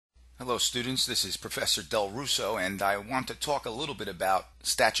Hello students, this is Professor Del Russo, and I want to talk a little bit about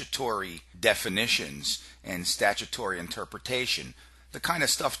statutory definitions and statutory interpretation, the kind of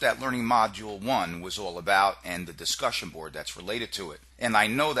stuff that Learning Module 1 was all about and the discussion board that's related to it. And I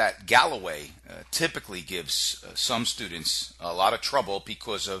know that Galloway typically gives some students a lot of trouble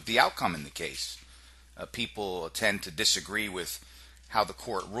because of the outcome in the case. People tend to disagree with how the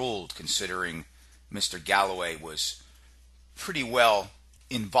court ruled, considering Mr. Galloway was pretty well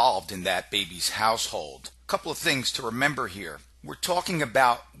involved in that baby's household. A couple of things to remember here. We're talking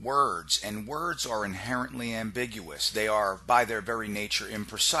about words, and words are inherently ambiguous. They are by their very nature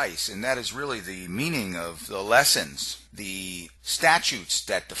imprecise, and that is really the meaning of the lessons. The statutes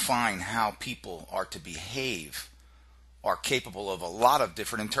that define how people are to behave are capable of a lot of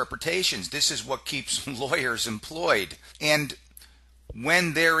different interpretations. This is what keeps lawyers employed. And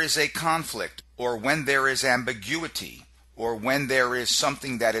when there is a conflict, or when there is ambiguity, or when there is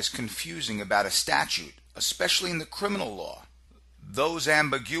something that is confusing about a statute, especially in the criminal law, those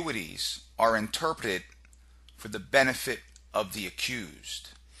ambiguities are interpreted for the benefit of the accused.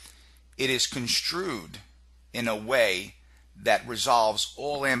 It is construed in a way that resolves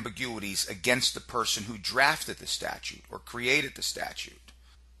all ambiguities against the person who drafted the statute or created the statute.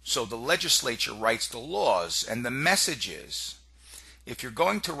 So the legislature writes the laws, and the message is, if you're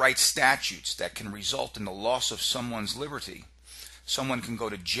going to write statutes that can result in the loss of someone's liberty, someone can go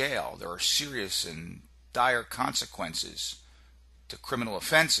to jail, there are serious and dire consequences to criminal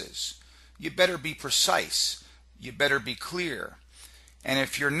offenses, you better be precise, you better be clear. And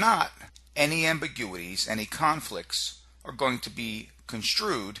if you're not, any ambiguities, any conflicts are going to be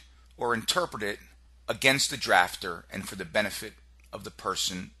construed or interpreted against the drafter and for the benefit of the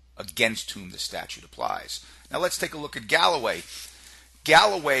person against whom the statute applies. Now let's take a look at Galloway.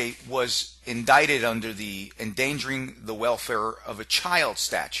 Galloway was indicted under the Endangering the Welfare of a Child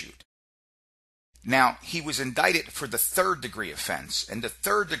statute. Now, he was indicted for the third-degree offense, and the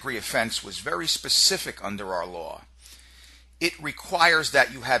third-degree offense was very specific under our law. It requires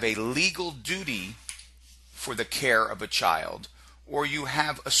that you have a legal duty for the care of a child, or you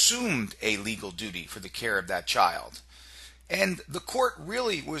have assumed a legal duty for the care of that child. And the court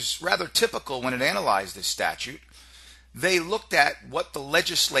really was rather typical when it analyzed this statute. They looked at what the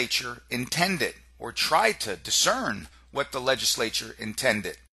legislature intended, or tried to discern what the legislature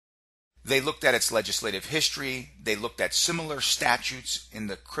intended. They looked at its legislative history. They looked at similar statutes in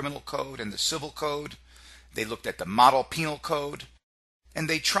the criminal code and the civil code. They looked at the model penal code. And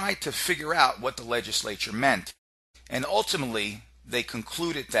they tried to figure out what the legislature meant. And ultimately, they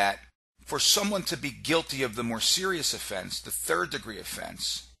concluded that for someone to be guilty of the more serious offense, the third-degree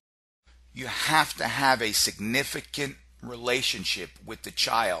offense, you have to have a significant relationship with the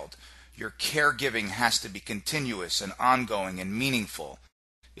child. Your caregiving has to be continuous and ongoing and meaningful.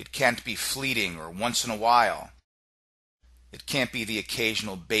 It can't be fleeting or once in a while. It can't be the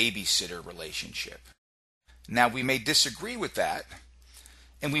occasional babysitter relationship. Now, we may disagree with that,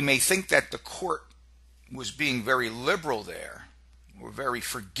 and we may think that the court was being very liberal there, or very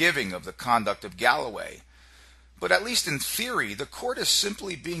forgiving of the conduct of Galloway. But at least in theory, the court is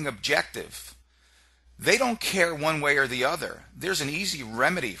simply being objective. They don't care one way or the other. There's an easy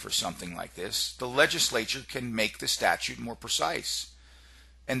remedy for something like this. The legislature can make the statute more precise,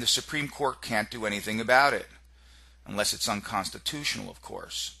 and the Supreme Court can't do anything about it, unless it's unconstitutional, of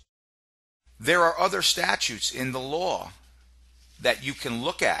course. There are other statutes in the law that you can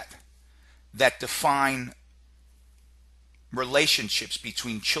look at that define relationships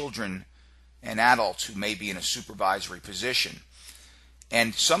between children and adults who may be in a supervisory position.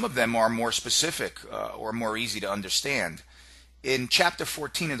 And some of them are more specific or more easy to understand. In Chapter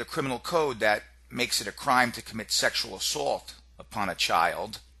 14 of the Criminal Code, that makes it a crime to commit sexual assault upon a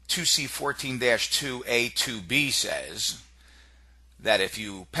child. 2C14-2A2B says that if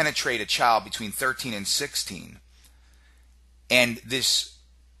you penetrate a child between 13 and 16, and this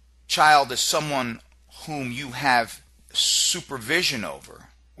child is someone whom you have supervision over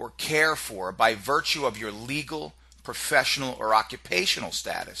or care for by virtue of your legal, professional, or occupational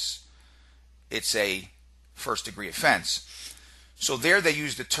status, it's a first-degree offense. So there they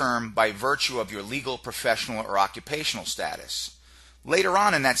use the term by virtue of your legal, professional, or occupational status. Later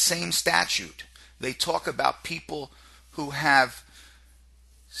on in that same statute, they talk about people who have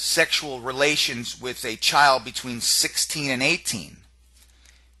sexual relations with a child between 16 and 18.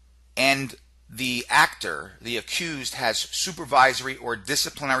 And the actor, the accused, has supervisory or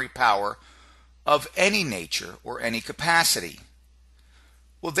disciplinary power of any nature or any capacity.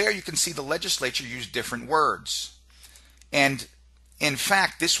 Well, there you can see the legislature used different words. And in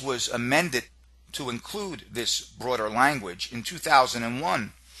fact, this was amended to include this broader language in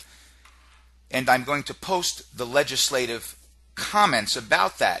 2001. And I'm going to post the legislative comments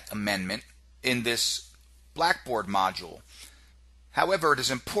about that amendment in this Blackboard module. However, it is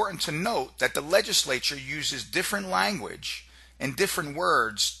important to note that the legislature uses different language and different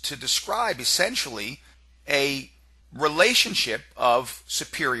words to describe essentially a relationship of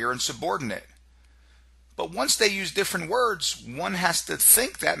superior and subordinate. But once they use different words, one has to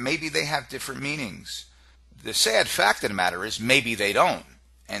think that maybe they have different meanings. The sad fact of the matter is maybe they don't,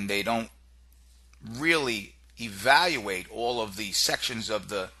 and they don't really evaluate all of the sections of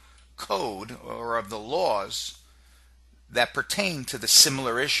the code or of the laws that pertain to the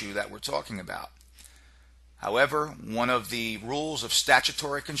similar issue that we're talking about. However, one of the rules of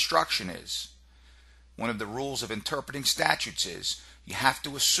statutory construction is, one of the rules of interpreting statutes is, you have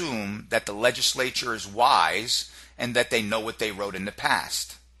to assume that the legislature is wise and that they know what they wrote in the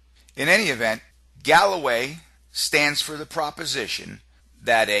past. In any event, Galloway stands for the proposition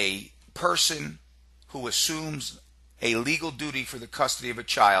that a person who assumes a legal duty for the custody of a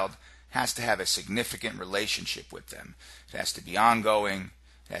child has to have a significant relationship with them. It has to be ongoing,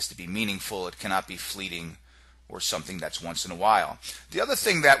 it has to be meaningful, it cannot be fleeting or something that's once in a while. The other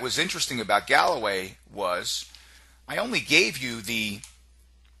thing that was interesting about Galloway was I only gave you the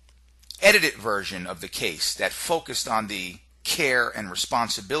edited version of the case that focused on the care and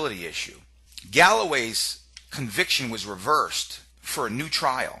responsibility issue. Galloway's conviction was reversed for a new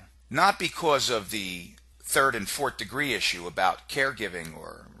trial, not because of the third and fourth degree issue about caregiving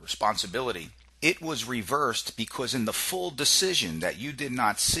or responsibility. It was reversed because in the full decision that you did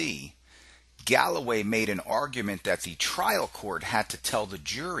not see, Galloway made an argument that the trial court had to tell the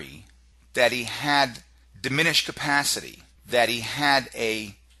jury that he had diminished capacity, that he had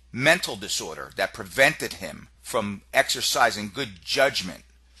a mental disorder that prevented him from exercising good judgment,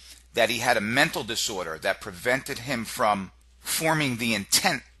 that he had a mental disorder that prevented him from forming the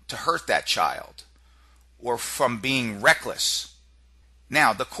intent to hurt that child or from being reckless.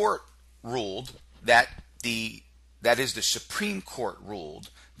 Now, the court ruled that the Supreme Court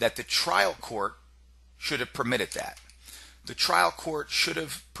ruled that the trial court should have permitted that. The trial court should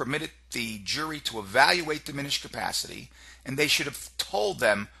have permitted the jury to evaluate diminished capacity, and they should have told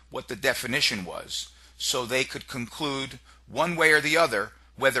them what the definition was so they could conclude one way or the other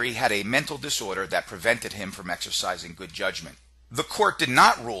whether he had a mental disorder that prevented him from exercising good judgment. The court did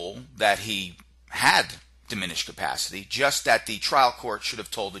not rule that he had diminished capacity, just that the trial court should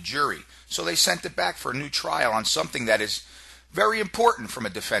have told the jury. So they sent it back for a new trial on something that is very important from a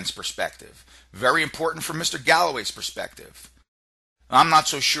defense perspective, very important from Mr. Galloway's perspective. I'm not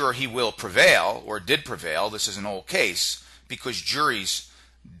so sure he will prevail or did prevail. This is an old case because juries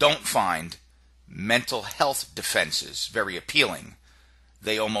don't find mental health defenses very appealing.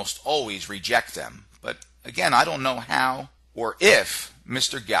 They almost always reject them. But again, I don't know how or if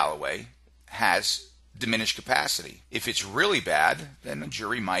Mr. Galloway has diminished capacity. If it's really bad, then a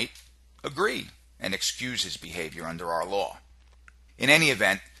jury might agree and excuse his behavior under our law. In any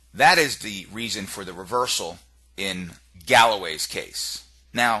event, that is the reason for the reversal in Galloway's case.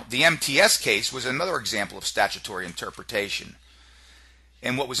 Now, the MTS case was another example of statutory interpretation.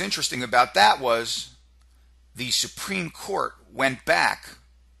 And what was interesting about that was the Supreme Court went back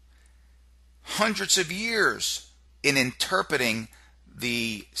hundreds of years in interpreting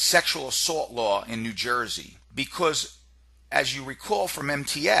the sexual assault law in New Jersey because, as you recall from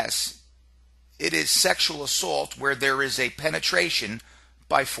MTS, it is sexual assault where there is a penetration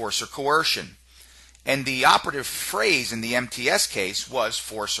by force or coercion. And the operative phrase in the MTS case was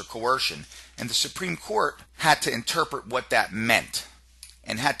force or coercion. And the Supreme Court had to interpret what that meant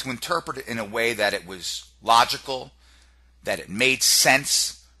and had to interpret it in a way that it was logical, that it made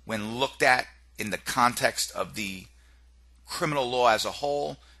sense when looked at in the context of the criminal law as a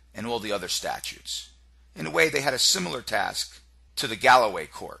whole and all the other statutes. In a way, they had a similar task to the Galloway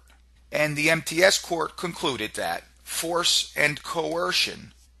court. And the MTS court concluded that force and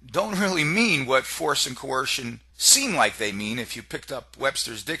coercion don't really mean what force and coercion seem like they mean if you picked up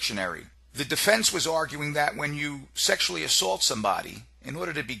Webster's dictionary. The defense was arguing that when you sexually assault somebody, in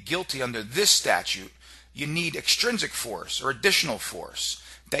order to be guilty under this statute, you need extrinsic force or additional force,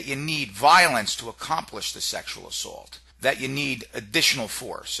 that you need violence to accomplish the sexual assault, that you need additional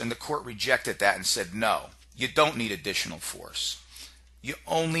force. And the court rejected that and said, no, you don't need additional force. You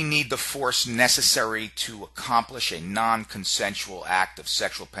only need the force necessary to accomplish a non-consensual act of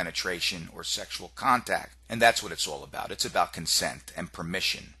sexual penetration or sexual contact. And that's what it's all about. It's about consent and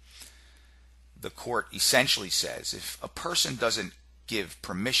permission. The court essentially says if a person doesn't give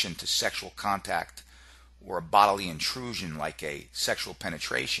permission to sexual contact or a bodily intrusion like a sexual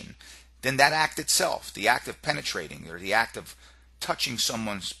penetration, then that act itself, the act of penetrating or the act of touching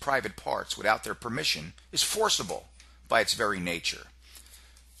someone's private parts without their permission is forcible by its very nature.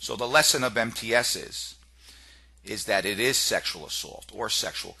 So the lesson of MTS is that it is sexual assault or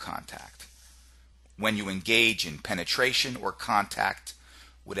sexual contact when you engage in penetration or contact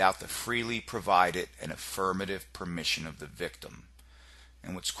without the freely provided and affirmative permission of the victim.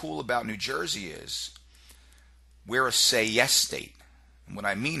 And what's cool about New Jersey is we're a say yes state. And what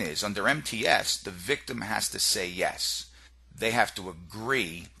I mean is, under MTS, the victim has to say yes. They have to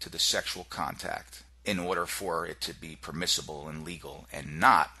agree to the sexual contact in order for it to be permissible and legal and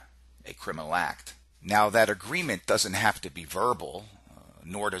not a criminal act. Now, that agreement doesn't have to be verbal,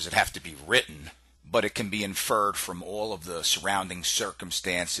 nor does it have to be written, but it can be inferred from all of the surrounding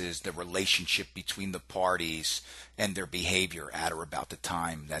circumstances, the relationship between the parties, and their behavior at or about the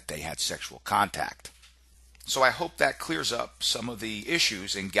time that they had sexual contact. So I hope that clears up some of the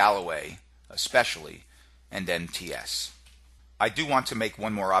issues in Galloway, especially, and MTS. I do want to make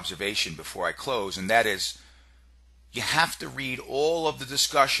one more observation before I close, and that is, you have to read all of the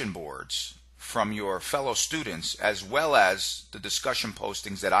discussion boards from your fellow students as well as the discussion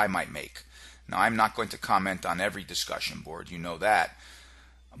postings that I might make. Now, I'm not going to comment on every discussion board, you know that.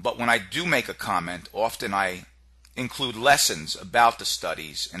 But when I do make a comment, often I include lessons about the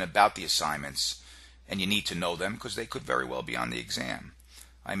studies and about the assignments, and you need to know them because they could very well be on the exam.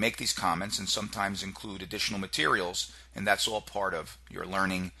 I make these comments and sometimes include additional materials, and that's all part of your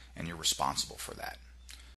learning, and you're responsible for that.